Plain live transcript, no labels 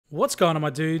What's going on, my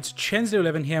dudes?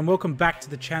 Chensley11 here, and welcome back to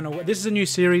the channel. This is a new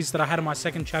series that I had on my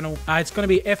second channel. It's going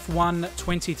to be F1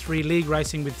 23 league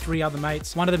racing with 3 other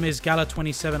mates. One of them is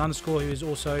Gala27_, who is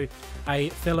also a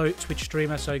fellow Twitch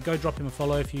streamer, so go drop him a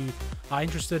follow if you are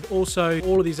interested. Also,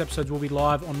 all of these episodes will be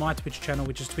live on my Twitch channel,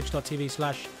 which is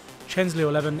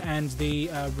twitch.tv/Chensley11, and the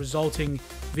resulting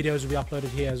videos will be uploaded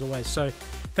here as always. So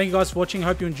thank you guys for watching.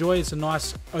 Hope you enjoy. It's a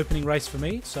nice opening race for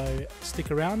me, so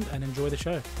stick around and enjoy the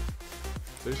show.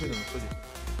 I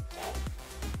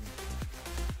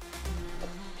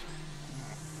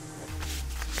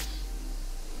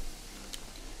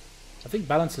think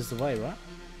balance is the way, right?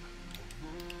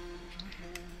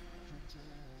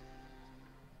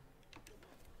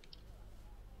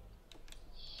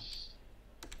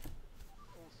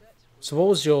 So what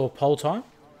was your pole time?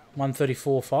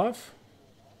 1:34.5?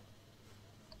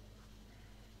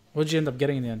 What did you end up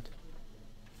getting in the end?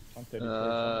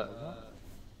 1:33.7,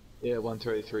 yeah,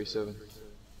 1:33.7.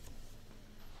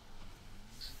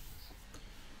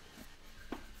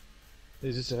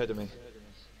 Who's this ahead of me?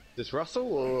 This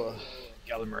Russell or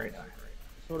Gallimarino?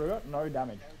 Sort of got no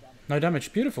damage. No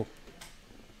damage. Beautiful.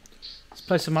 Let's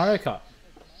play some Mario Kart.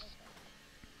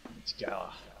 It's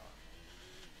Gala.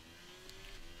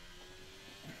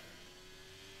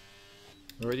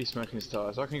 Already smoking his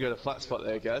tyres. I can go to flat spot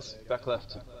there, guys. Back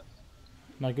left.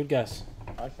 No good gas.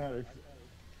 I started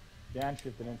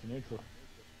downshifted into neutral.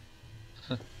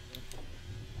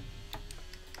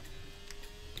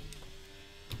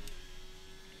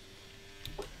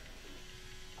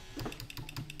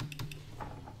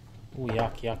 Oh,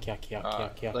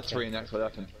 yuck. Let's reenact what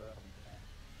happened.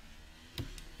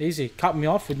 Easy. Cut me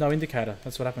off with no indicator.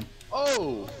 That's what happened.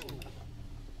 Oh!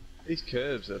 These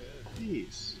curves are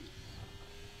fierce.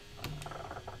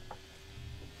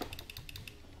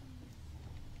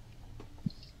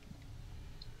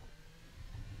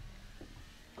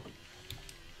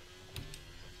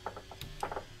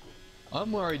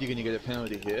 I'm worried you're going to get a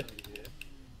penalty here.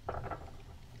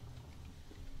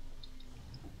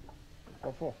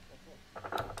 What for?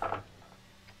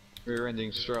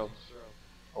 Rear-ending Stroll.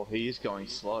 Oh, he is going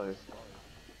slow.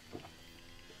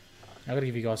 I gotta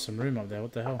give you guys some room up there.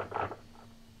 What the hell?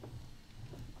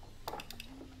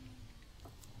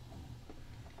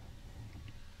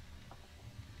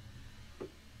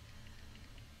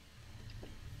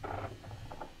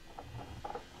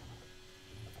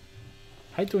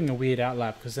 I hate doing a weird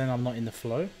outlap because then I'm not in the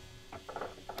flow.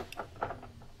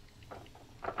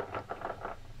 There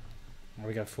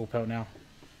we go, full pelt now.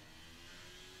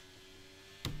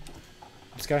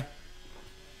 Let's go.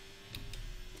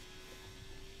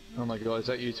 Oh my god, is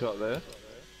that you two up there?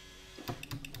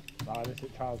 Nah, this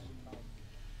is Charles.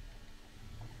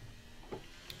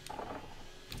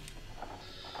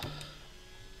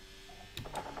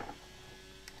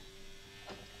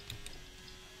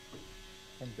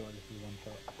 Thank God this is one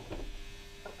shot.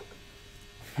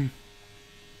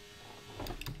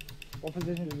 What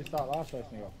position did you start last race,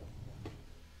 Nico?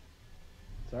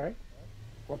 Sorry?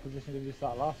 What position did you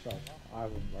start last race? I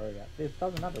wouldn't worry about it. It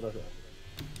doesn't matter, does it?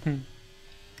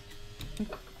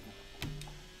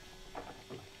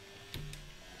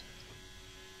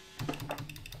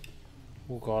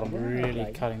 Oh god, I'm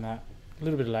really cutting that. A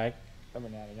little bit of lag. Every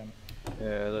now and again.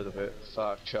 Yeah, a little bit.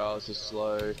 Fuck, Charles is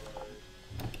slow.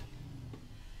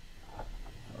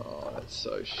 Oh, that's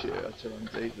so shit. I tell him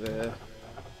deep there.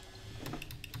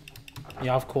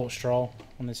 Yeah, I've caught Stroll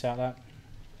on this outlap.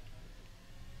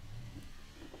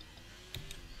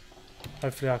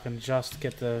 Hopefully I can just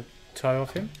get the toe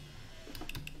off him.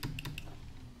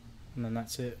 And then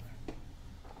that's it.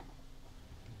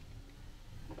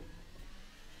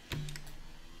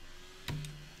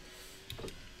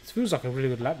 This feels like a really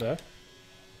good lap though.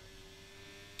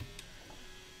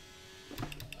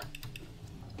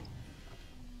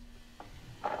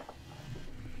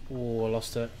 Oh, I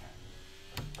lost it.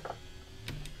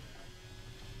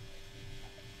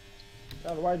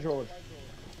 Out of the way, George.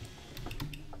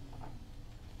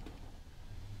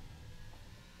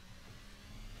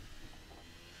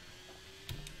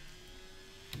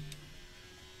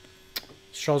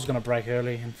 Stroll's gonna break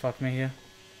early and fuck me here.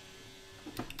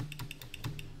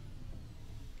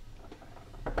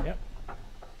 Yep.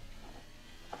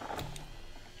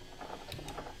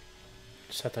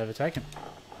 Just had to overtake him.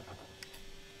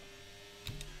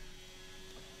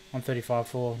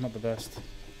 1:35.4, not the best.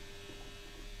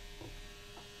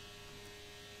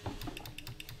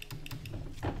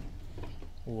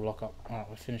 Ooh, lock up. Alright,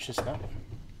 we'll finish this lap.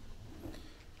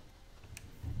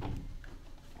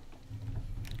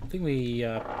 I think we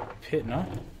pit now.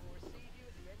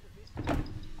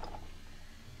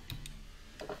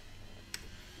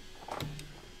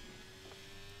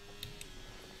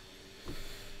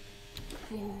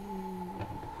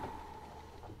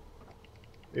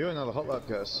 You're another hot lap,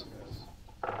 Gus.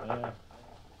 Yeah.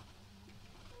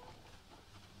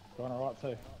 Going alright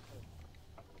too.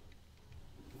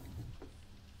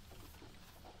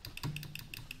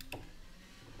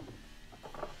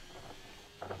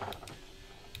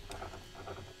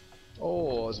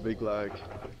 Oh, that's a big lag.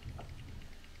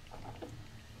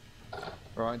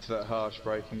 Right into that harsh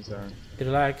braking zone. Bit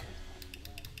of lag.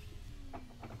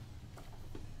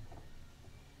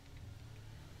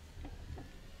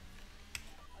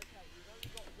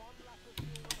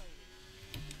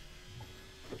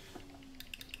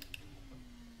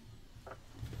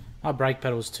 My brake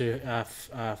pedal's too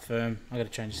firm. I gotta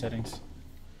change settings.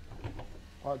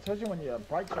 Oh, it tells you when your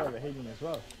brakes are overheating as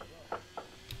well.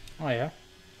 Oh yeah.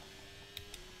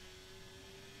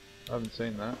 I haven't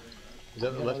seen that. Is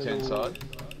that the Yeah, left hand little- side?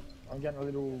 I'm getting a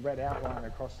little red outline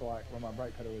across like where my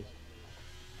brake pedal is.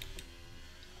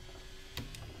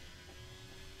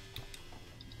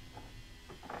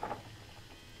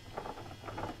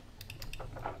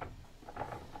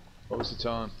 What was the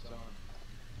time?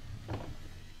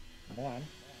 Mine,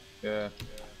 Yeah.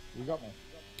 you got me.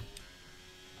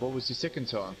 What was your second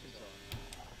time?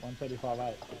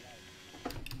 135.8.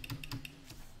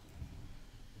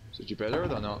 So did you better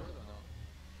it or not?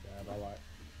 Yeah, by like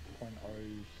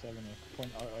 0.07 or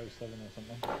 0.007 or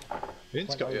something.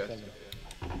 Vince got you.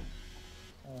 0.07.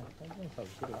 Oh, that doesn't sound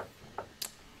good.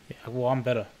 Yeah, well, I'm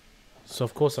better. So,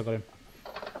 of course, I got him.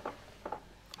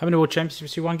 How many world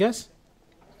championships you won, guess?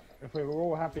 If we were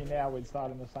all happy now, we'd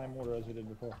start in the same order as we did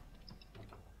before.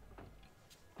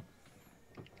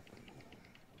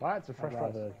 Why? It's a fresh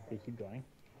race. We keep going.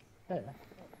 Yeah.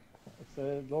 It's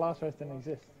the last race didn't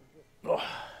exist. No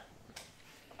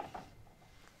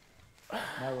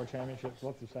world championships,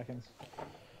 lots of seconds.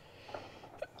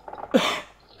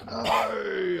 No,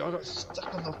 I got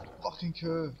stuck on the fucking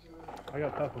curve. I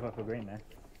got purple, purple, green there.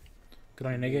 Good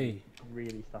on you, nigga.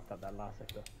 Really stuffed up that last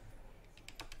sector.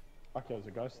 Fuck, there was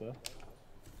a ghost there.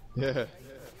 Yeah.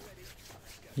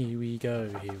 Here we go,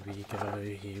 here we go,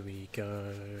 here we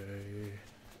go.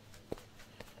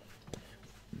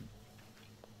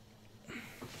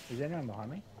 Is anyone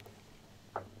behind me?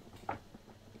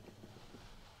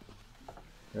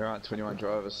 There aren't 21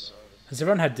 drivers. Has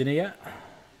everyone had dinner yet?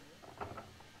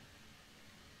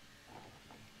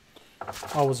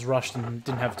 I was rushed and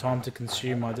didn't have time to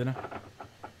consume my dinner.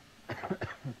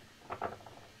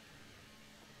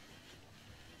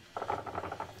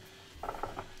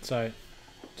 So,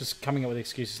 just coming up with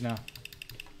excuses now.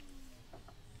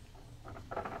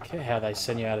 Care how they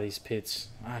send you out of these pits.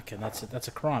 Okay, that's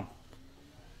a crime.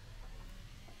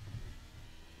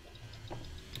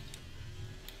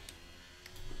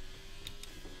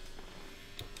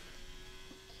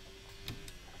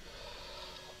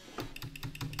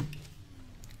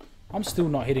 I'm still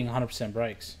not hitting 100%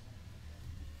 brakes.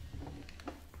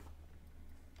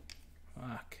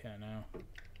 Okay, now.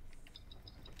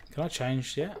 Can I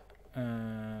change yet?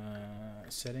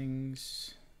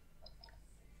 Settings.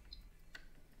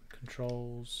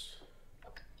 Controls.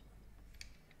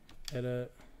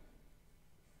 Edit.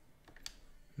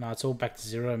 No, it's all back to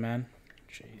 0, man.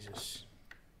 Jesus.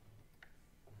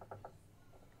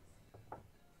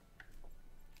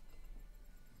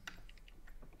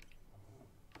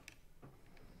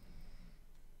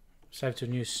 Save to a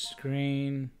new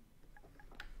screen.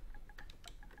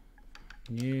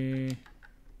 New.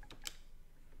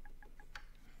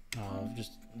 Oh,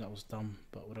 that was dumb,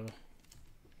 but whatever.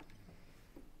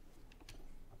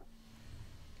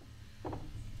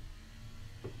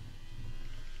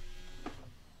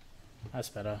 That's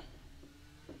better.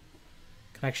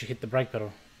 Can actually hit the brake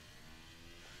pedal.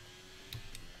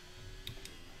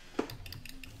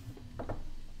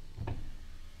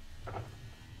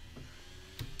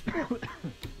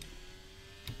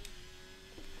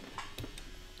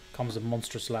 Comes a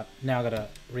monstrous lap. Now I gotta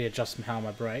readjust how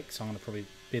my brake, so I'm gonna probably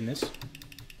bin this.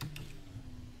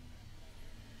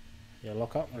 Yeah,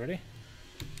 lock up already.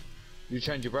 You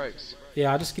change your brakes.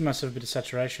 Yeah, I just give myself a bit of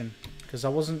saturation because I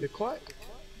wasn't.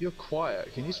 You're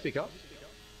quiet. Can you speak up?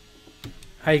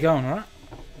 How you going? All right?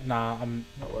 Nah, I'm.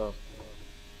 Not well.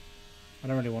 I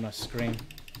don't really want to scream.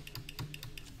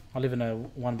 I live in a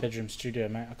one-bedroom studio,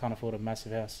 mate. I can't afford a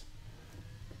massive house.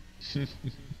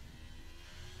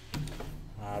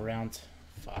 Round.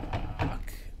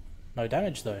 Fuck. No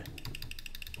damage though.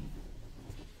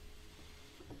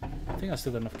 I think I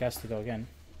still got enough gas to go again.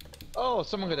 Oh,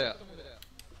 someone got out.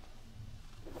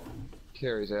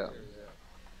 Carrie's out.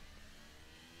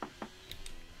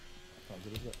 Not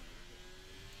good, is it?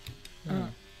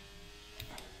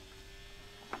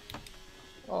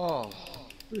 Oh,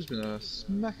 who's been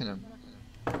smacking him?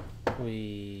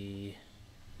 we...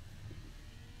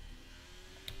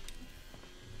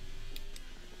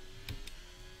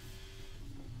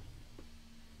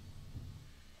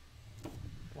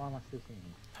 Why am I still singing?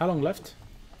 How long left?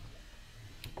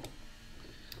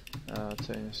 I'll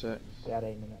tell you in a sec. About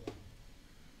 8 minutes.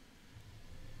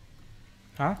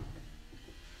 Huh?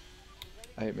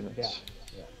 8 minutes.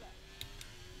 Yeah. Yeah.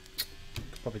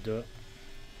 Could probably do it.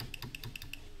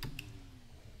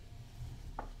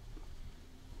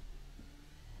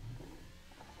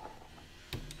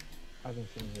 I've been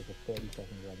sitting here for 30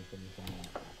 seconds waiting for this one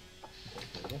out. Okay,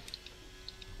 there we go.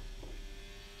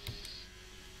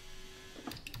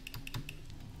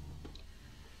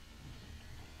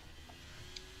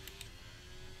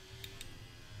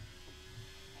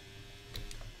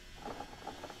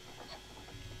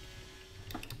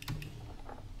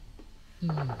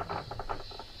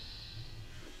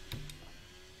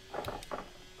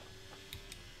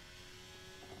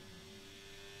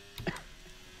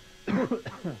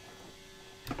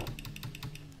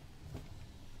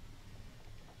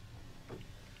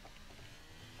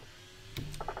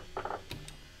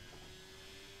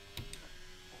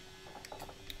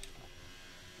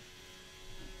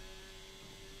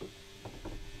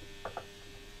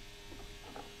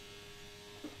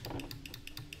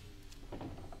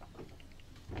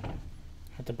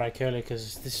 Had to break early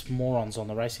because this moron's on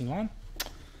the racing line.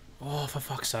 Oh, for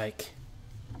fuck's sake.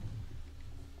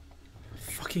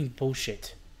 Fucking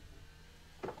bullshit.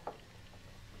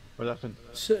 What happened?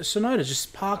 Sonoda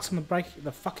just parks on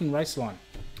the fucking race line.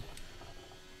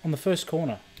 On the first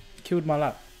corner. Killed my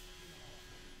lap.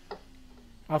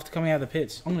 After coming out of the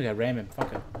pits. I'm gonna go ram him.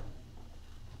 Fuck it.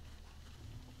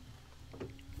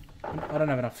 I don't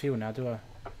have enough fuel now, do I?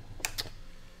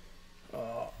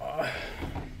 Oh.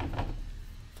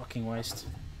 Fucking waste.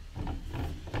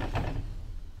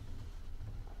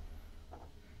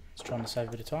 Just trying to save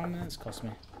a bit of time there. It's cost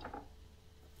me.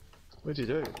 What'd you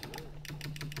do?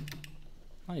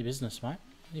 Not your business, mate.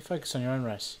 You focus on your own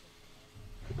race.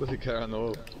 Was it carrying the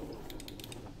oil?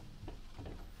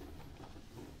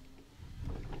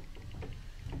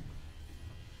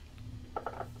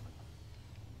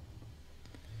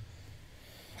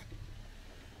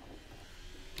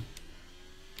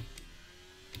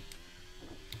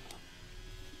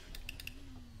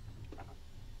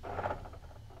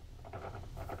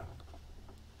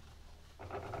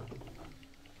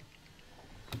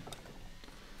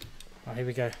 Oh, here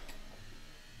we go.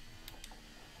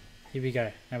 Here we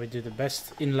go. Now we do the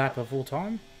best in lap of all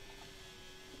time.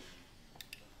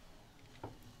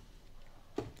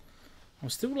 I'm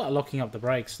still like locking up the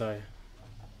brakes though.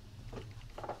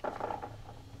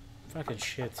 Fucking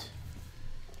shit.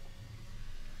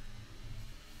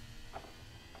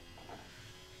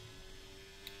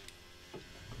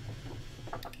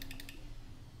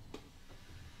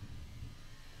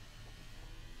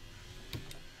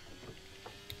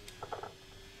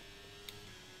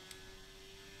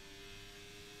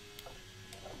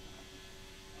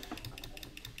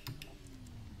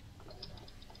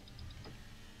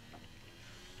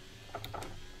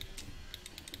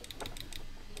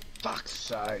 Fuck's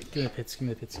sake. Give me the pits, give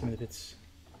me the pits, give me the pits.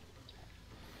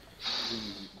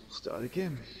 Start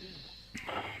again.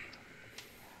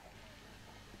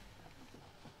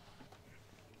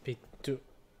 Pit 2.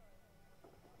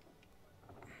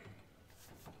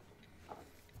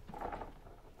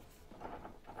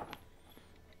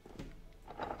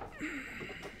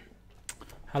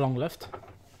 How long left?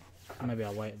 Maybe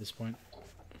I'll wait at this point.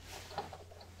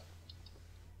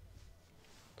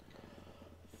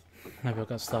 Maybe I've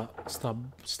got to start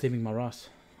steaming my rice.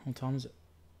 What time is it?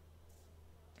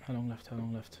 How long left? How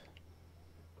long left?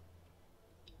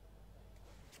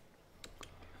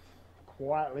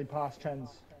 Quietly past trends.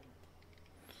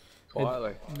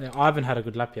 Quietly. Yeah, I haven't had a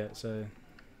good lap yet, so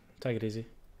take it easy.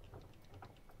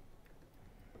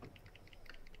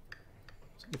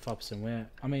 75% wear.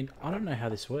 I mean, I don't know how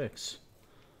this works.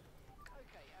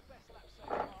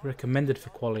 Recommended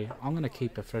for quality. I'm going to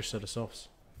keep a fresh set of softs.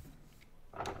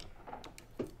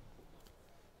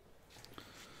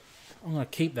 I'm going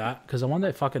to keep that because I wonder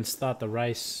if I can start the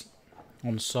race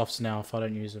on softs now if I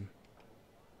don't use them.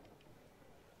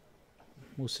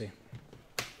 We'll see.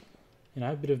 You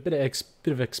know, bit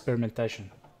of experimentation.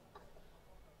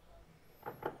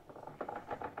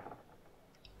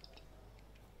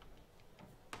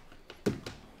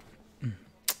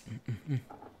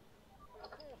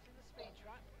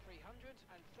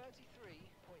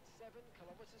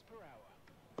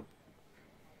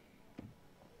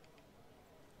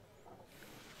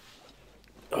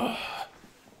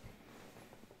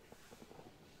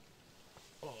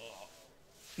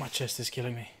 My chest is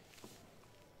killing me.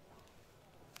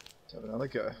 Let's have another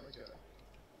go.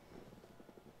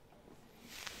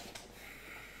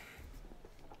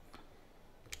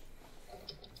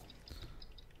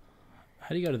 How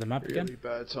do you go to the map again? Really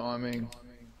bad timing.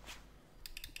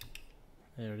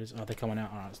 There it is. Oh, they're coming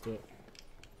out. Alright, let's do it.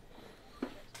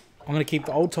 I'm going to keep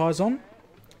the old tyres on.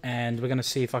 And we're going to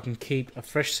see if I can keep a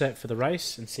fresh set for the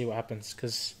race and see what happens.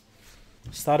 Because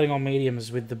starting on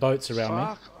mediums with the boats around me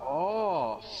Fuck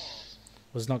off!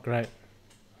 was not great.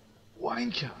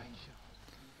 Wanker!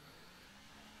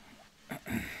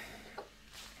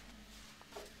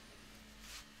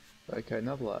 Okay,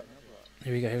 another lap.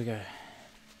 Here we go, here we go.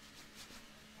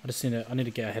 I need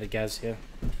to get ahead of Gaz here.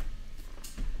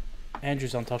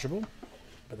 Andrew's untouchable,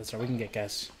 but that's right, we can get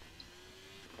Gaz.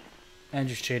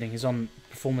 Andrew's cheating, he's on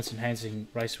performance enhancing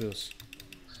race wheels.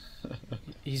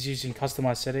 He's using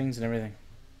customized settings and everything.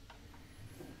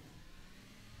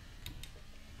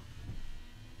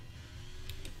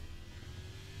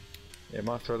 Yeah,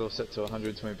 my throttle's set to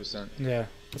 120%. Yeah,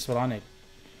 that's what I need.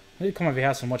 I need to come over your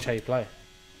house and watch how you play.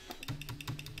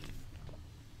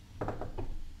 Oh,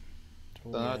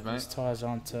 Don't know, yeah, mate. these tyres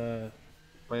aren't...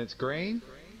 When it's green,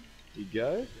 you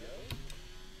go.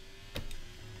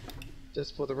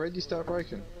 Just for the red, you start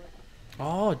braking.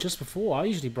 Oh, just before. I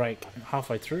usually brake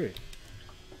halfway through.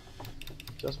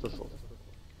 Just before.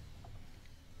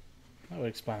 That would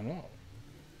explain a lot.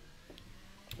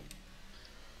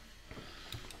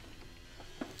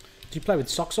 Do you play with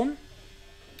socks on?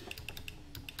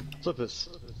 Flippers.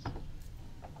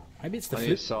 Maybe it's the I need a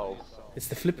flip. soul. It's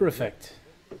the flipper effect.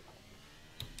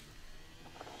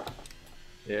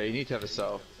 Yeah, you need to have a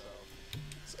soul.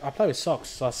 I play with socks,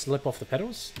 so I slip off the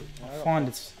pedals. I find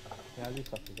it's... Yeah, I do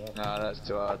stuff as well. Nah, that's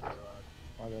too hard.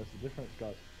 Oh, there's a difference,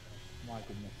 guys. My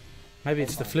goodness. Maybe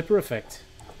it's the flipper effect.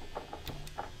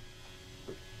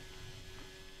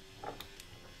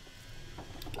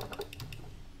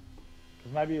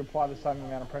 Because maybe you apply the same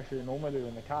amount of pressure you normally do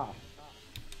in the car.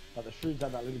 But the shoes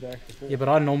have that little bit extra force. Yeah, but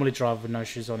I normally drive with no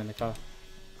shoes on in the car.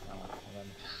 Oh, I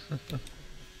don't know.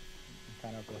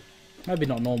 Can't help it. Maybe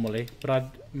not normally,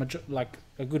 but like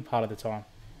a good part of the time.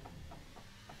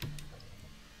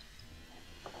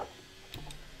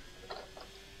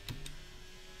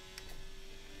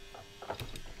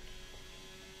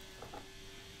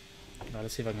 Right,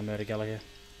 let's see if I can murder Gala here.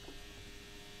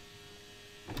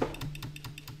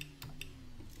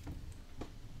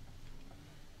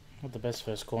 Not the best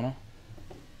first corner.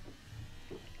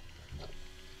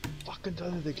 Fucking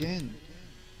done it again.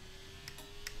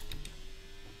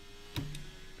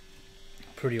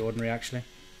 Pretty ordinary, actually.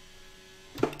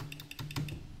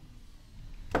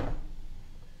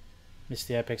 Missed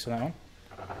the apex on that one.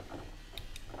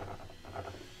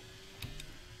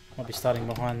 Might be starting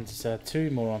behind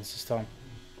two morons this time.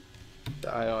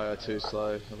 The AI are too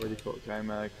slow. I've already caught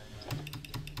K-Mag.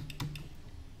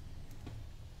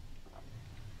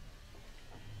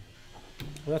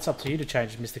 Well, that's up to you to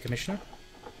change, Mr. Commissioner.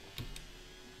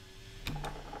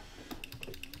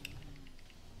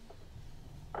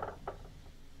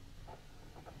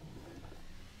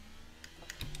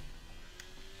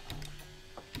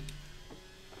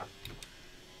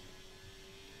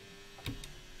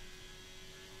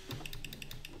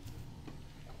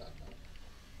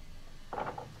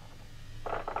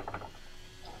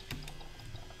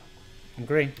 I'm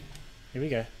green. Here we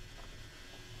go.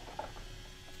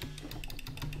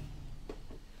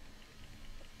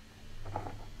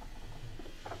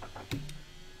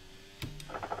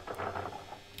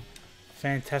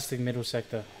 Fantastic middle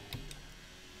sector.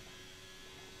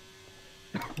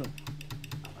 Oh,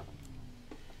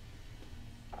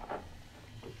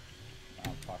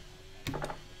 fuck.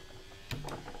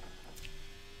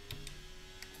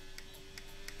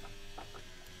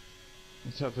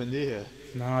 What's happened here?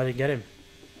 No, I didn't get him.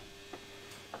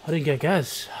 I didn't get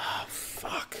Gaz. Oh,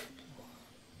 fuck.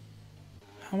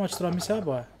 How much did I miss out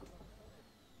by?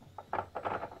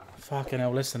 Fucking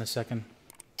hell, less than a second.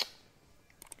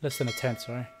 Less than a tenth,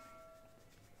 sorry.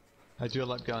 How'd your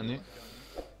lap go, Nick?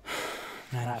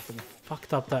 Man, I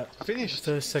fucked up that Finished.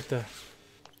 first sector.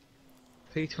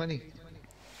 P20.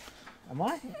 Am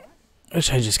I? Let's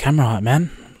change this camera height,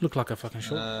 man. Look like a fucking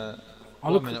short. I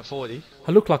 1 look, minute 40.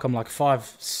 I look like I'm like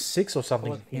 5'6" or something,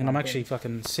 Well, and I'm actually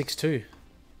fucking 6'2".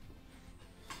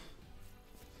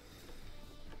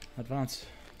 Advance.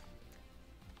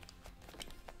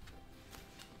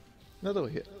 Another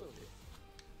hit.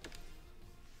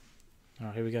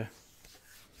 Alright, here we go.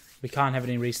 We can't have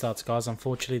any restarts, guys.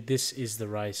 Unfortunately, this is the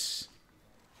race.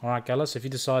 Alright, Gallus, if you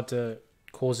decide to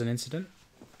cause an incident,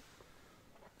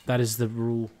 that is the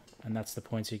rule, and that's the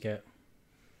points you get.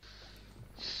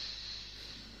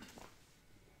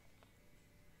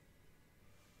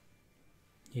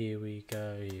 Here we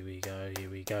go, here we go, here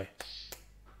we go.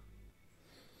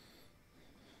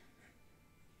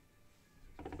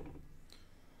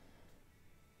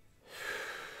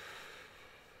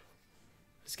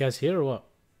 This guy's here or what?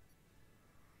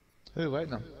 Who? Wait,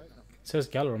 no. It says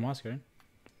Gala on my screen.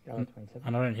 Gala 27.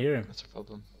 And I don't hear him. That's a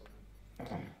problem.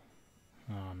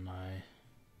 Oh no.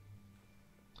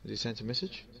 Has he sent a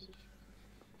message?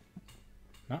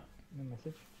 No, No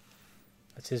message.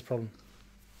 that's his problem.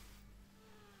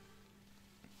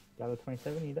 Gala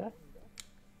 27, you there?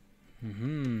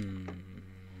 Mm-hmm.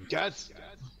 Gaz!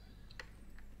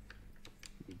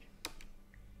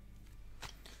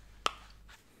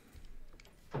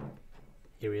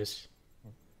 Here he is.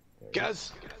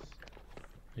 Gaz!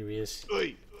 Here he is.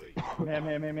 Oi! Me.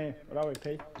 What are we,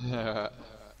 P?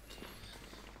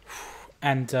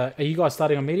 And are you guys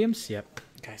starting on mediums? Yep.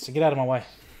 Okay, so get out of my way.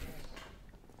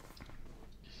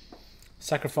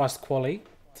 Sacrificed quali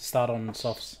to start on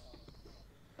softs.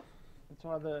 It's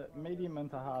either medium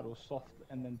into hard or soft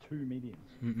and then 2 mediums.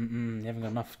 You haven't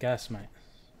got enough gas, mate.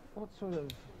 What sort of...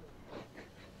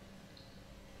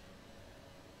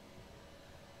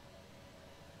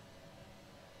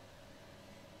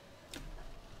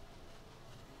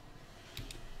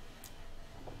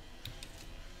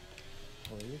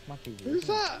 Oh, this monkey. Who's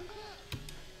that?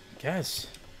 Gas.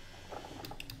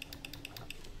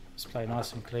 Let's play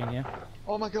nice and clean, yeah.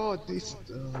 Oh my god, this.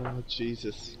 Oh,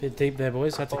 Jesus. Bit deep there,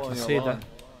 boys. Had to Oh, concede you're that. lying.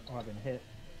 Oh, I've been hit.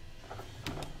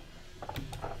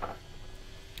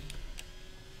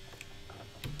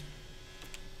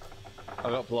 I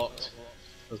got blocked.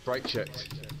 I was brake checked.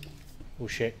 Oh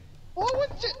shit. Oh,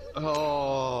 what's it? I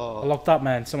Oh. locked up,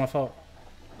 man. It's not my fault.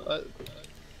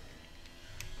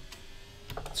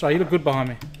 Sorry, you look good behind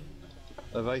me.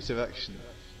 Evasive action.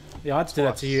 Yeah, I had to do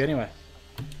that to you anyway.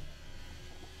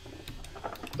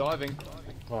 Diving.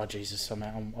 Oh Jesus,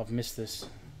 I've missed this.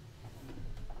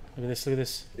 Look at this, look at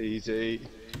this. Easy.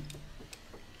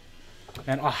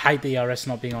 Man, I hate the ERS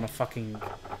not being on a fucking...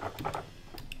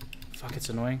 Fuck, it's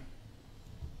annoying.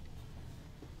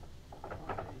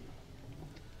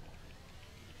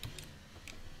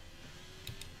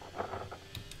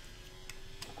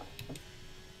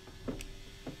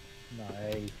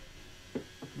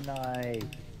 No.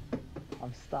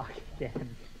 I'm stuck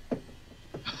again.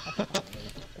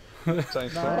 Same No,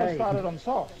 thing. I started on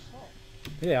softs.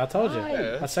 Yeah, I told you.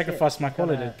 No. I sacrificed my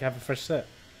quality Gonna- to have a fresh set.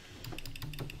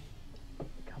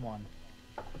 Come on.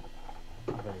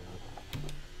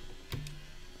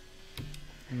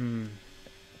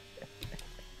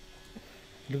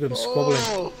 Look at them squabbling.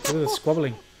 Oh. Look at the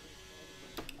squabbling.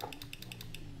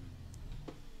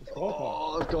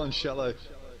 Oh, I've gone shallow.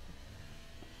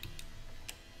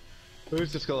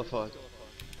 Who's disqualified?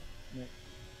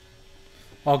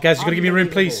 Oh, Gaz, you gotta give me room,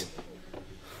 please.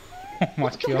 Oh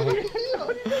my god.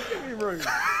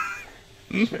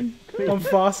 I'm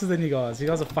faster than you guys. You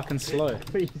guys are fucking slow.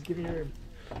 Please give me room.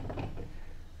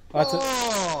 I had to,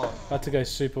 Oh! I had to go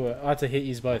super. I had to hit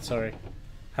you both, sorry.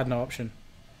 Had no option.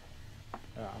 I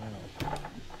don't know.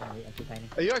 Sorry, entertaining.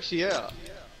 Are you actually out?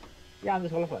 Yeah, I'm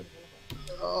disqualified.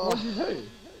 Oh. What did you do?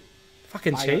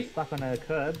 Fucking I got cheat. stuck on a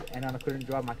curb and then I couldn't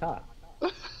drive my car. Why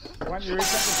don't you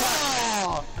reset the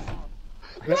car?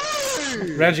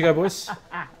 Round you go, boys.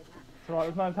 It's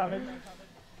alright, there's no time in.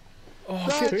 Oh,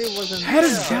 That wasn't how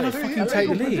does Yeah. Gala fucking take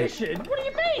the lead? Position? What do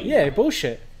you mean? Yeah,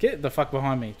 bullshit. Get the fuck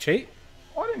behind me. Cheat.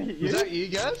 I didn't hit you. Is that you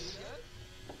guys?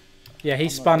 Yeah, he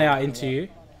spun out into you.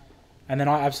 And then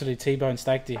I absolutely T-bone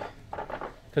staked you.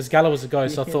 Because Gala was a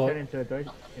ghost, I thought. Into a ghost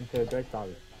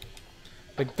derby.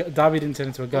 But Darby didn't turn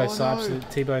into a ghost, Oh, so I no. absolutely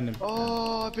T-boned him.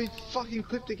 Oh, I've been fucking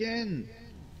clipped again.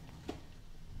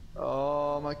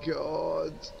 Oh my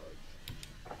god.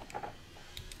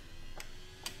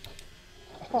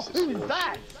 Oh, who is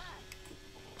that?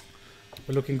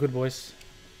 We're looking good, boys.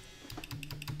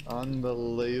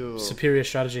 Unbelievable. Superior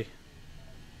strategy.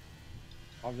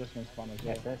 I've just been spun as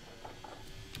well. Yes,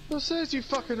 Well, says you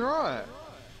fucking right.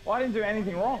 well, I didn't do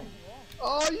anything wrong.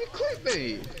 Oh, you clipped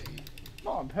me.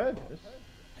 Not on purpose.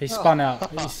 He spun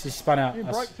out. He spun out. You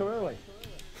broke too early.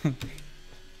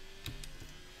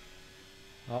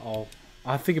 Uh-oh.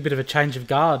 I think a bit of a change of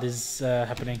guard is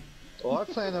happening. Well, I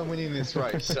plan on winning this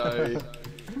race, so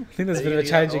I think there's a bit of a Yeah,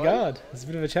 change of right. guard. There's a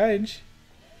bit of a change.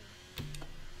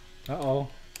 Uh-oh.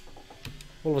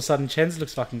 All of a sudden, Chen's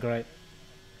looks fucking great.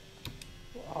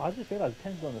 Oh, I just realised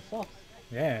Ten's on the softs.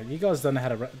 Yeah, you guys don't know how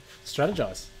to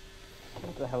strategize.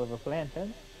 What the hell of a plan,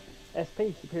 Ten?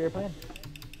 SP, superior plan.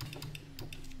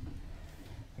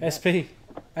 SP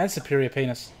and superior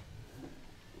penis.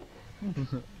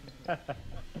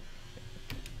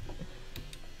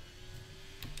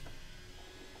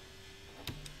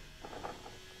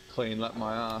 clean lap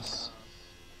my ass.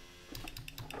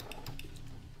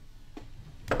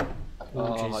 Oh,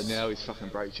 jeez. now he's fucking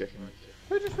brake checking me.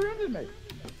 Who just rear-ended me?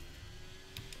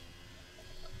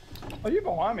 Oh, you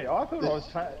behind me? I thought I was.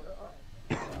 I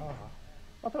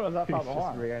thought I was that far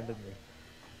behind. Rear-ended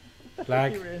me.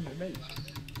 Lag. You rear-ended me.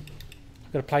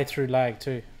 Got to play through lag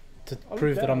too to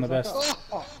prove that I'm the best.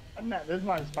 Oh, no, there's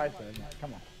no space there. No,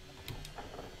 come on.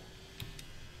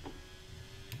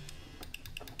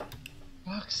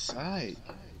 Fuck's sake.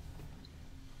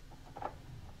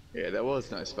 Yeah, there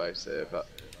was no space there, but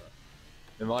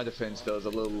in my defense there was a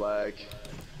little lag.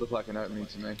 Looked like an opening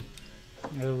to me.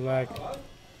 Little lag. Hello.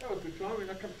 That was a good time. We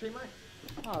had a cup of tea, mate.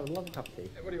 Oh, I love a cup of tea.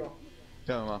 Hey, what do you want?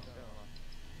 Come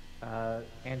on.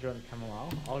 Andrew and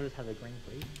chamomile. I'll just have a green,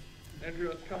 please. Andrew,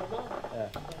 let's come along. Yeah.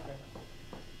 Okay.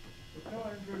 Well, tell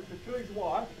Andrew to his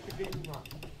wife to get him one.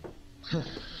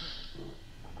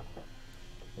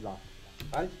 You laugh.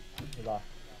 Hey? You laugh.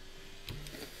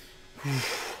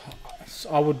 So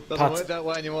I would Doesn't work that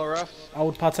way anymore, Ruff. I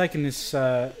would partake in this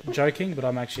joking, but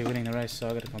I'm actually winning the race, so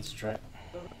I got to concentrate.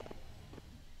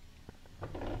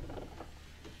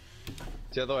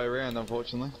 It's the other way around,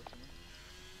 unfortunately.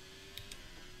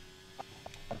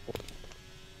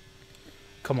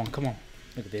 Come on, come on.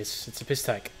 Look at this. It's a piss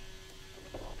take.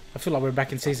 I feel like we're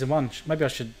back in season 1. Maybe I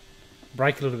should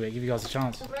break a little bit, give you guys a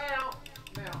chance. Now,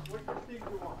 what do you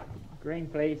think you want? Green,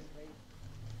 please.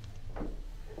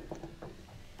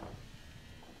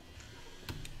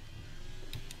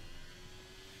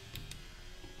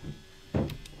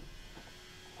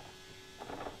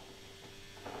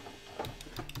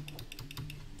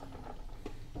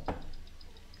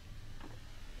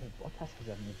 Bottas is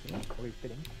having a thing, or he's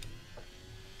fitting.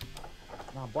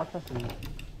 No, Bottas is...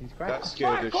 He's great. That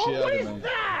scared the shit out of me.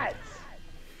 That?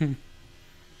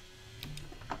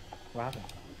 What happened?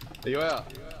 Are you out?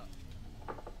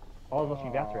 I was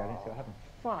watching Valtteri, I didn't see what happened.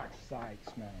 Fuck's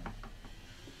sakes, man.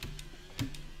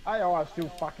 AI is still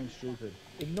fucking stupid.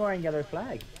 Ignoring yellow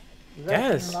flag. Was that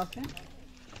Yes. in the last game?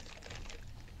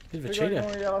 Bit of a Who got cheater.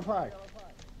 ignoring yellow flag?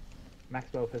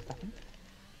 Maxwell Verstappen.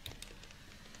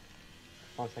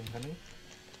 5 seconds penalty.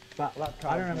 But I Car's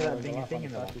don't remember that more being a than thing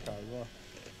in the the last. safety car as well.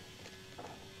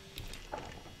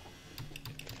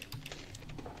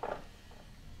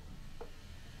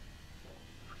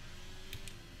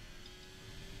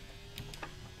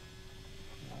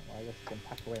 Well, I guess I can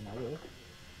pack away my wheel.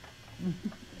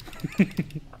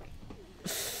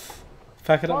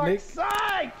 Pack it up, Nick. Fuck's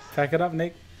sakes! Pack it up,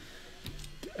 Nick.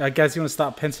 Guys, you want to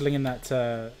start penciling in that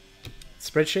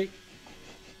spreadsheet?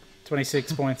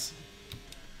 26 points.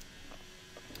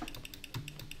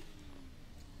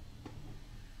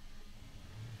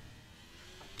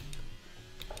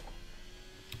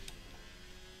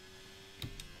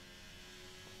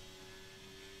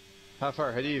 How far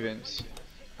ahead are you, Vince?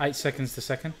 8 seconds to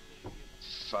second.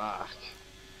 Fuck.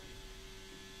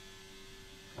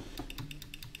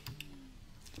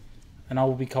 And I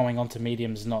will be going on to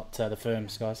mediums, not the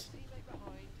firms, guys.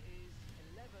 Behind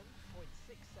is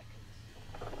 11.6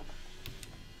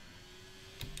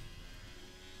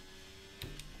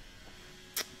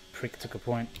 seconds. Prick took a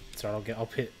point. It's alright, I'll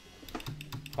pit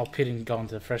and go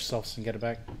into the fresh softs and get it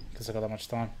back because I got that much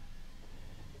time.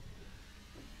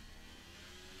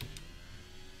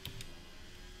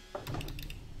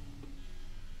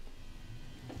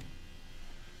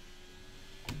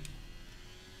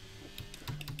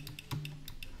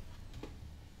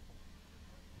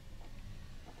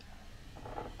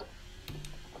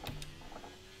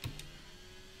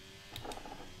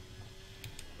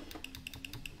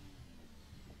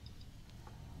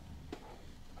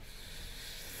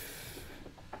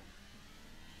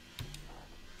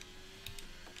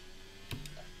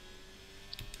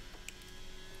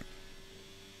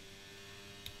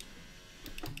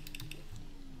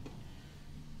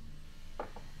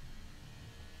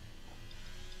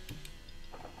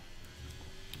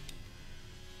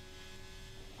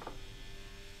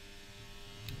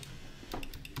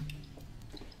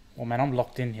 Oh man, I'm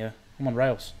locked in here. I'm on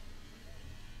rails.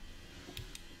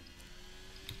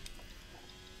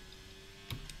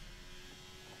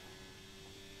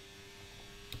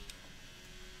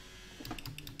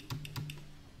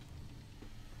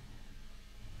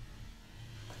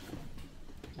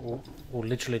 Oh,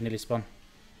 literally nearly spun.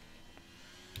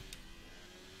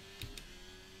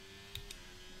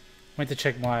 Went to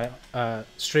check my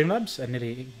Streamlabs and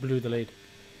nearly blew the lead.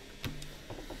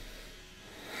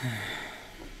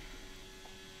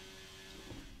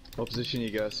 What position you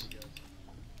guys?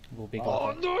 Will be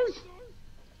Oh gone. no!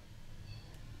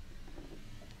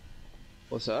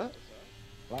 What's that?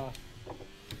 Last.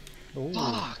 Ooh.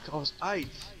 Fuck! I was 8th.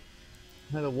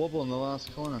 Had a wobble in the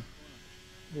last corner.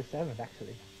 The 7th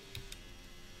actually.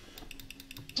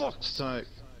 Fuck's sake.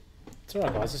 It's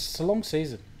alright, guys. It's a long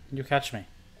season. You'll catch me.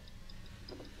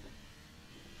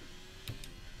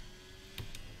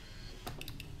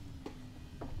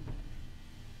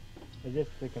 So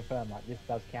just to confirm, like, this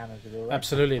does count as a real race?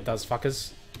 Absolutely, it does,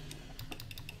 fuckers.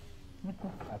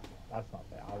 That's not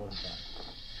fair. I wasn't done.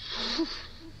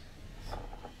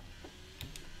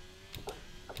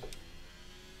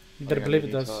 You better believe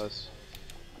it does. Splash.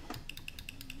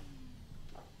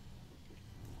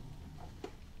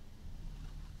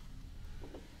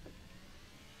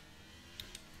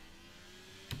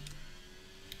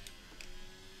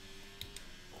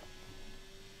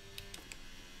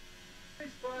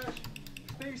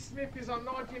 Steve Smith is on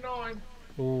 99.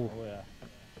 Ooh. Oh yeah.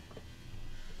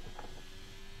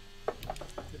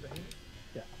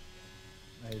 Yeah.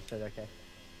 I just said okay.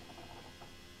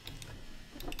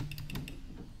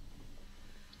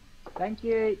 Thank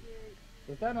you.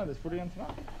 Is that not this footy on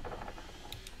tonight? I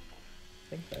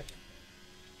think so.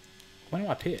 When do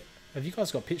I pit? Have you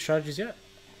guys got pit strategies yet?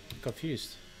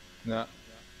 Confused. No.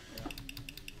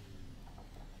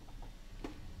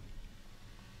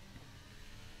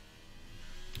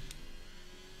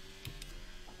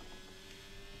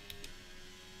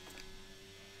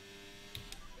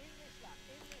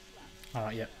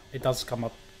 Alright, yeah. It does come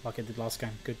up like it did last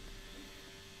game. Good.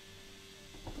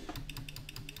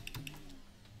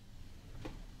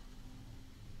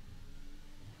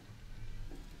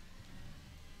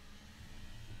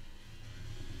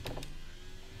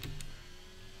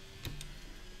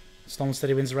 Slow and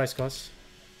steady wins the race, guys.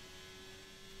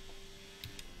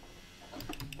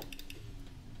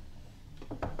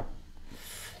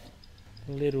 A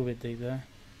little bit deep there.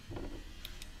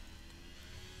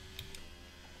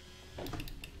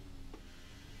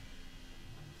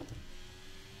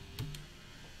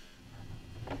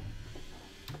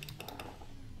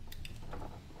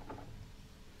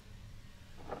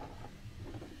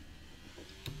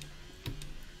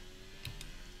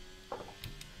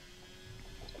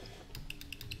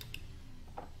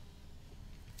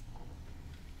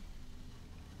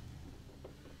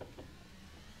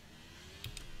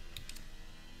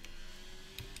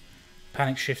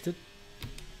 Panic shifted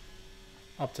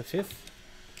up to 5th.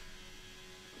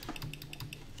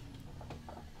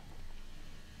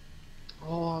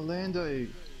 Oh, Lando.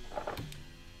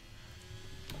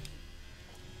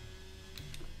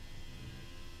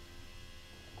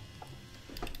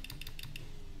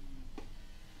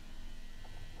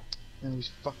 And he's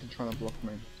fucking trying to block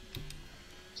me.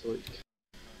 Sweet.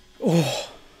 Oh,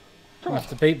 I have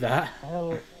to beat that.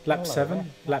 Hello. Lap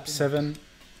 7. Lap 7.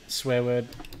 Swear word.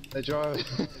 They're driving.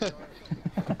 They're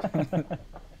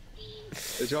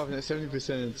driving at 70%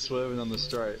 and swerving on the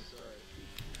straight.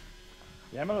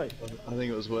 Yeah, Emily. I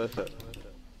think it was worth it.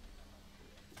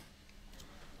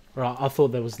 Right, I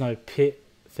thought there was no pit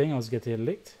thing. I was getting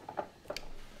licked.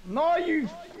 No, you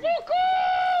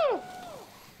fucker!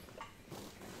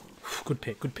 Good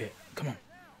pit, good pit. Come on.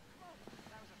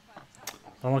 I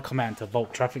don't want to come out into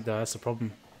Volt traffic though, that's the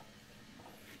problem.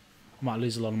 Might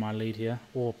lose a lot of my lead here,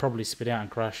 or probably spit out and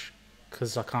crash,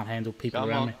 because I can't handle people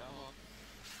around me.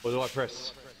 What do I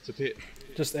press? It's a pit.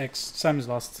 Just X, same as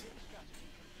last.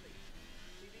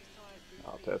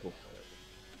 Oh, purple.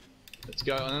 Let's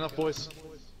go, on enough boys.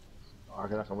 I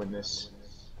reckon I can win this.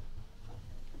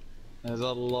 There's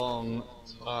a long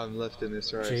time left in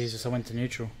this race. Jesus, I went to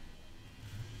neutral.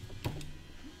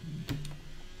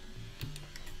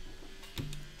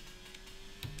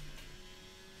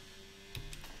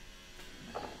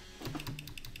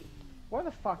 Why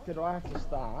the fuck did I have to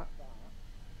start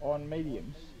on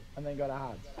mediums and then go to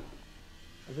hards?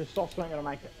 Is this softs weren't gonna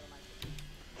make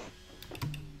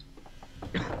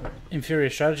it? Inferior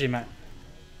strategy, mate.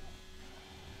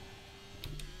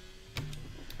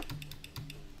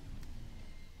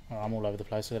 Oh, I'm all over the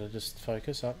place, I gotta just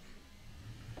focus up.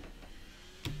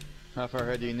 How far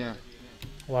ahead are you now?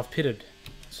 Well, I've pitted,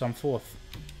 so I'm 4th.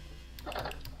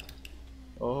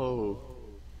 Oh.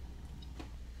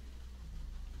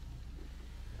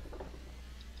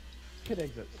 Pit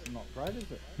exit's not great,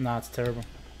 is it? Nah, it's terrible.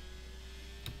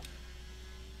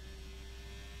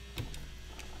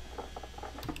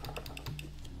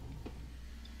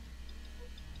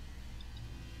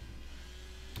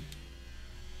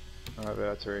 Alright,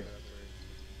 Valtteri.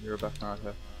 You're a back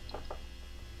marker.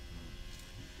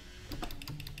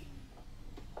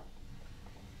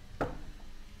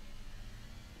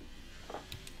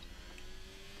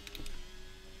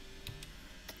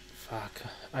 Fuck.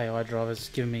 AI drivers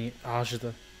giving me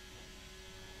Ajda.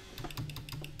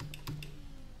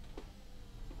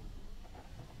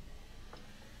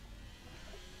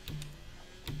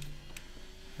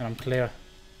 I'm clear.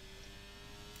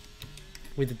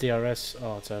 With the DRS,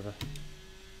 oh, it's over.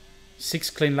 6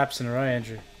 clean laps in a row,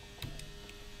 Andrew.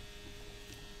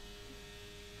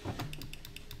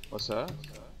 What's that?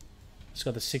 It's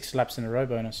got the 6 laps in a row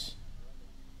bonus.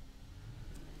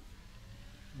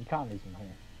 You can't lose him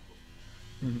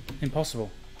here.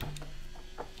 Impossible.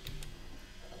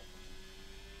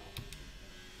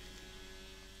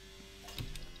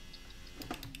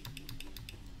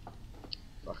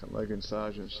 Fucking Logan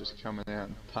Sargent's just coming out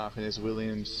and parking his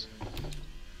Williams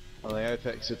on the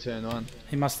apex to turn on.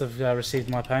 He must have received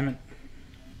my payment.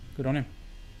 Good on him.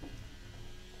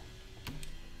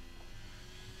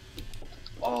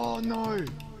 Oh no!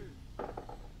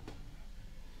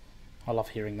 I love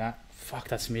hearing that. Fuck,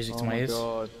 that's music to Oh my my ears.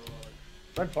 god.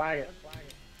 Red flag it.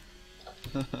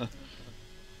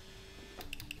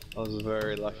 I was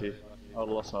very lucky. I'd have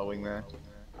lost my wing there.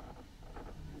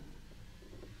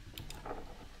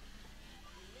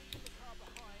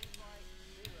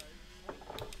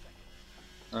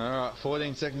 Alright,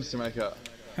 14 seconds to make up.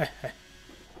 Are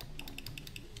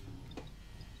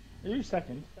you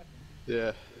second?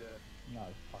 Yeah, No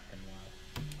fucking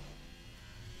way.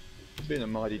 it's been a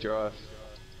mighty drive.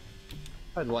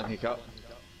 I had one hiccup.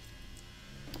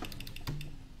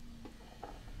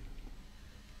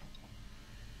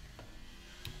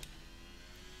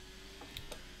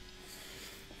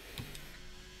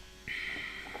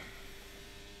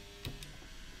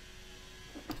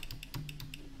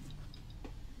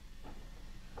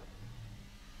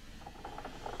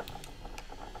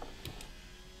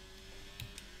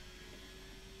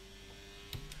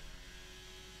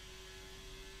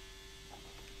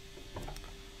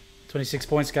 $26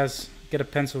 points, guys. Get it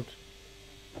penciled.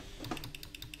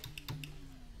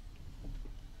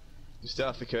 You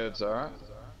start the curves, alright?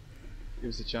 Give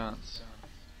us a chance.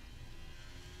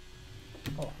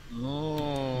 Oh.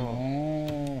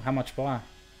 Oh. Oh, how much by?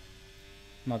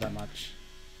 Not that much.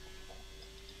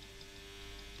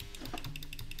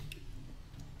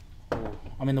 Oh,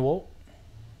 I'm in the wall.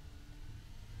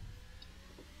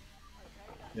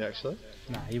 Yeah, actually.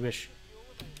 Nah, you wish.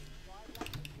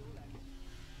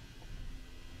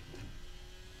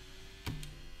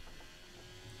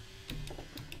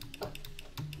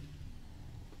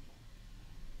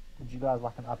 Would you guys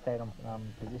like an update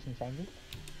on position changes?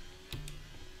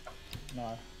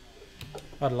 No.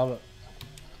 I'd love it.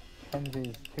 Ken's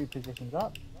is 2 positions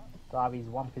up, Darby's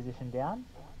 1 position down,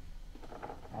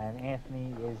 and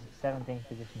Anthony is 17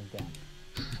 positions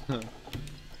down.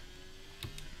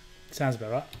 Sounds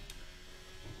about right.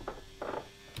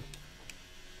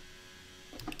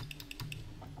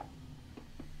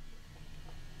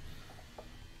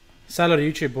 Say hello to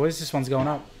YouTube, boys. This one's going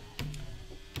up.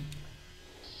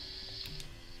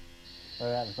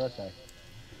 We're out the first day.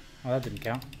 Oh, that didn't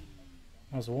count.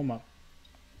 That was a warm-up.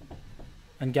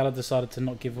 And Gala decided to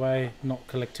not give way, not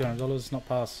collect $200, not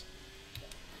pass.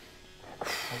 I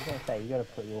was going to say, you got to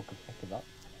put your perspective up.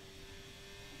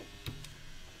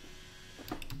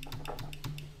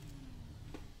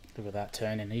 Look at that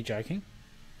turn in. Are you joking?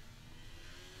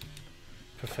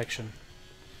 Perfection.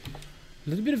 A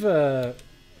little bit of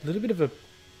a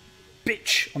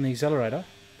bitch on the accelerator,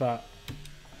 but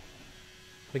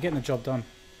we're getting the job done.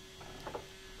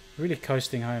 Really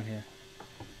coasting home here.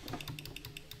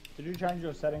 Did you change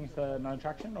your settings to no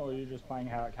traction, or are you just playing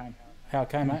how it came? How it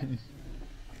came, mate?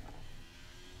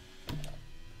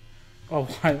 Oh,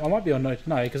 I might be on no,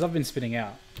 because I've been spinning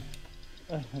out.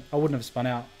 I wouldn't have spun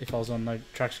out if I was on no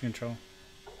traction control.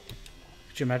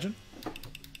 Could you imagine?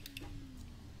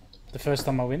 The first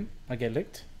time I win, I get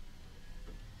licked.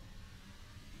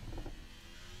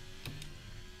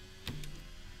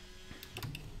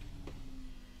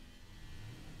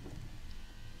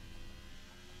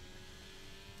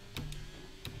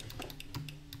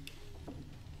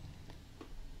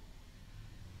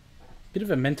 Bit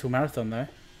of a mental marathon though,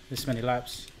 this many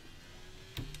laps.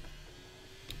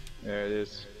 Yeah, it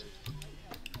is.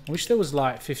 I wish there was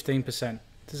like 15%.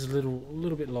 This is a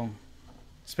little bit long.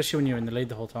 Especially when you're in the lead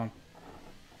the whole time.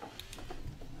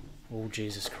 Oh,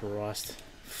 Jesus Christ.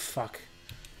 Fuck.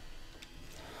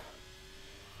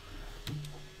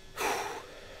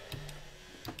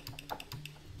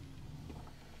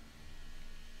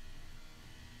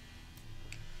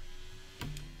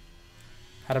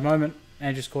 Had a moment.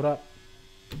 Andrew's caught up.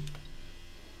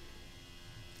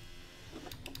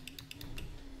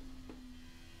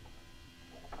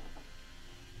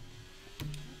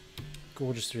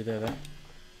 Gorgeous through there though.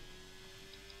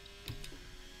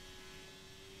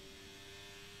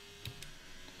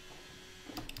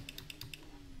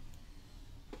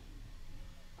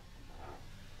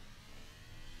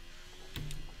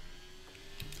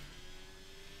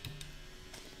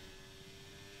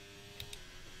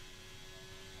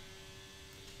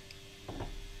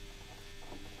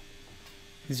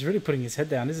 He's really putting his head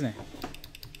down, isn't he?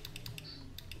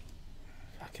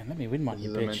 Fucking let me win one, This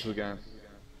you is a bitch. mental game.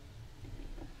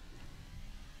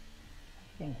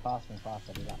 Getting faster and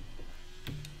faster every lap.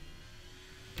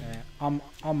 Yeah, I'm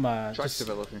Track's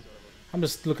developing. I'm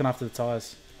just looking after the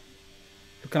tyres.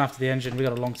 Looking after the engine. We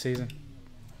got a long season.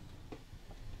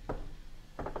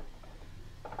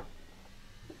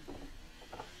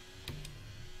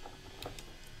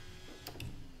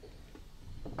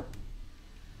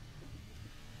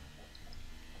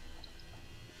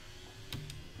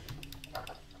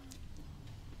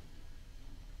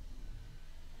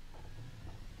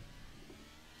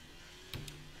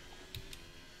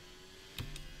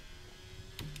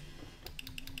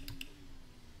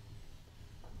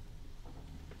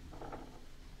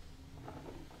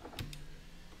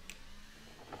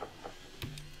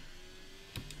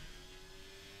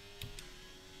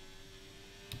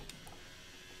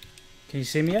 Can you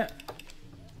see me yet?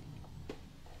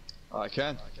 I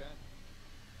can.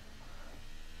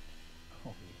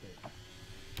 Holy shit.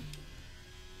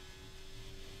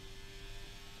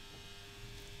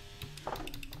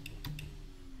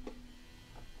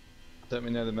 Let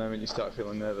me know the moment you start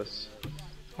feeling nervous.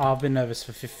 Oh, I've been nervous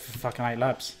for fucking 8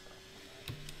 laps.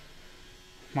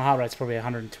 My heart rate's probably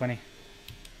 120.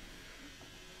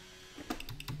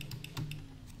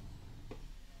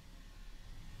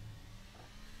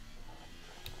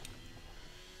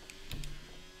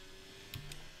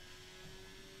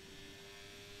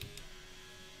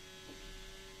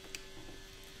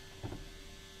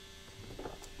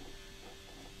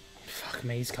 Fuck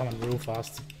me, he's coming real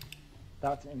fast.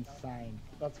 That's insane.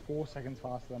 That's 4 seconds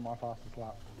faster than my fastest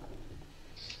lap.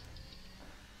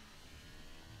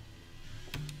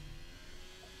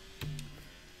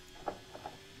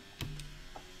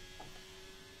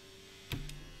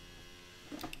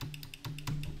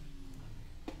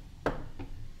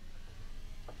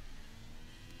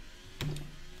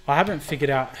 I haven't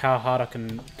figured out how hard I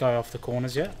can go off the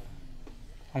corners yet.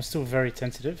 I'm still very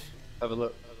tentative. Have a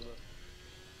look.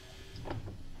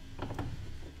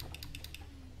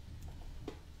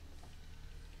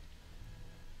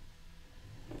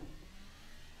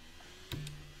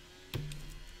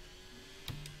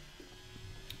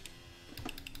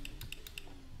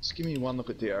 Just give me one look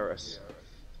at DRS.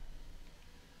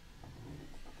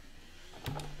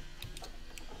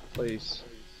 Please.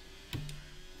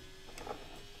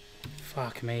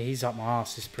 Fuck me, he's up my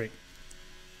ass, this prick.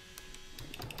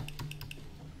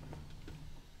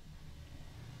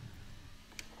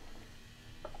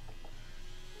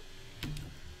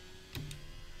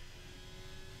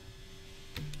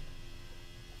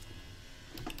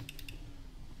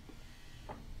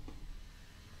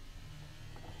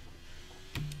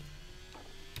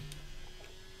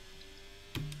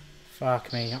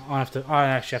 Fuck me, I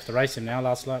actually have to race him now,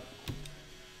 last lap.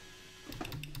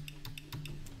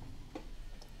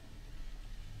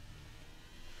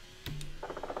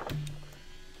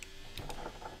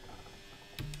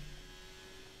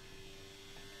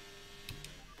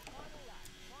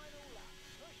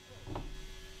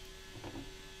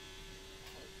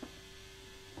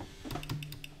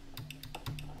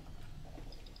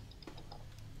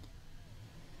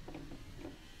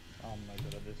 Oh my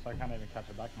god, I can't even catch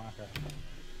a back marker.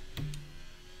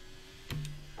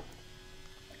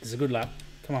 It's a good lap.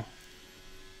 Come on.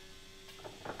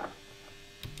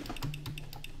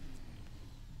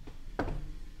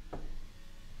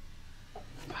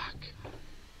 Fuck.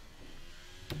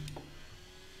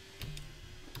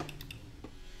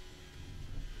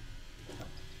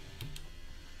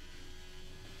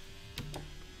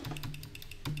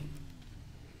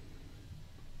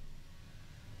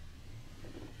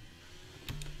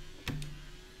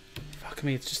 Fuck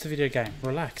me, it's just a video game.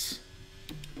 Relax.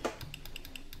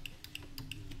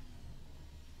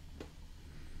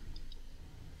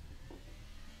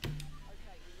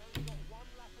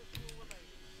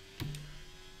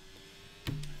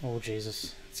 Oh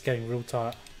Jesus, it's getting real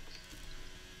tight.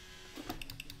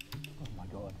 Oh my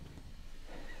god.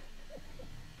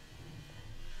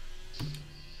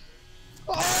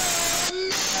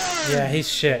 Yeah, he's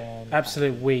shit.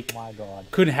 Absolute weak. My god.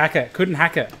 Couldn't hack it. Couldn't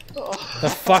hack it. The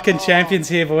fucking champions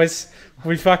here, boys.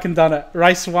 We fucking done it.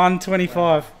 Race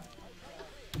 125.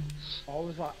 I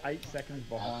was like 8 seconds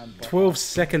behind. But 12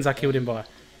 seconds I killed him by.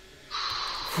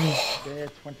 they're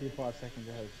 25 seconds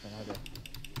ahead of Schneider.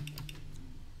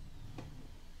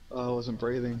 Oh, I wasn't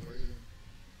breathing.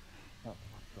 Oh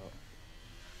my god.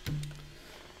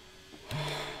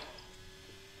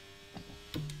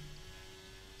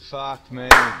 Fuck me.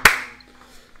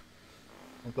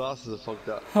 My glasses are fogged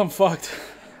up. I'm fucked.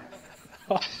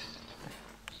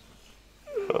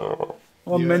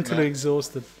 I'm You mentally mate.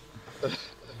 exhausted.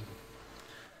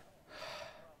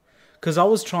 Because I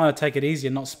was trying to take it easy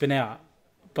and not spin out,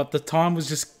 but the time was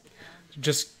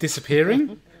just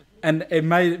disappearing, and it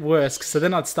made it worse. So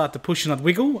then I'd start to push and I'd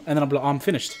wiggle, and then I'd be like, I'm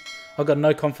finished. I've got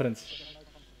no confidence.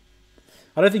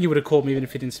 I don't think you would have caught me even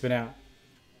if you didn't spin out.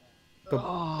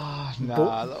 Oh, nah.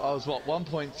 I was, what,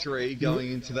 1.3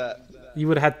 going into that. You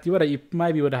would have had, you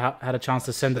maybe would have had a chance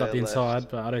to send it up Fair the inside,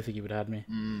 left. but I don't think you would have had me.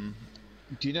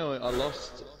 Do you know,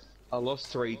 I lost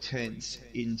 3 tenths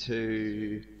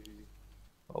into,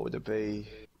 what would it be?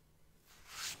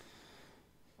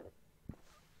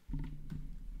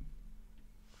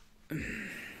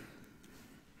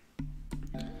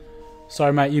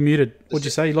 Sorry, mate, you muted. What'd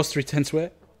you say? You lost 3/10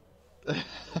 where?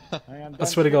 I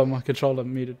swear to God, my controller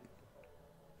muted.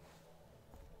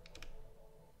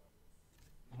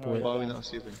 Why are we not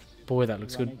skipping? Boy, that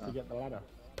looks I good. need to get the ladder.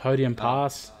 Podium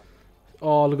pass.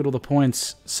 Oh, look at all the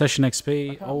points. Session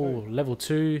XP. Oh, level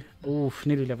 2. Oof,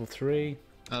 nearly level 3.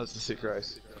 That was a sick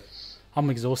race. I'm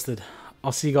exhausted.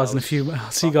 I'll see you guys in a few.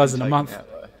 I'll see you guys in a month. Taken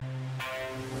out, though.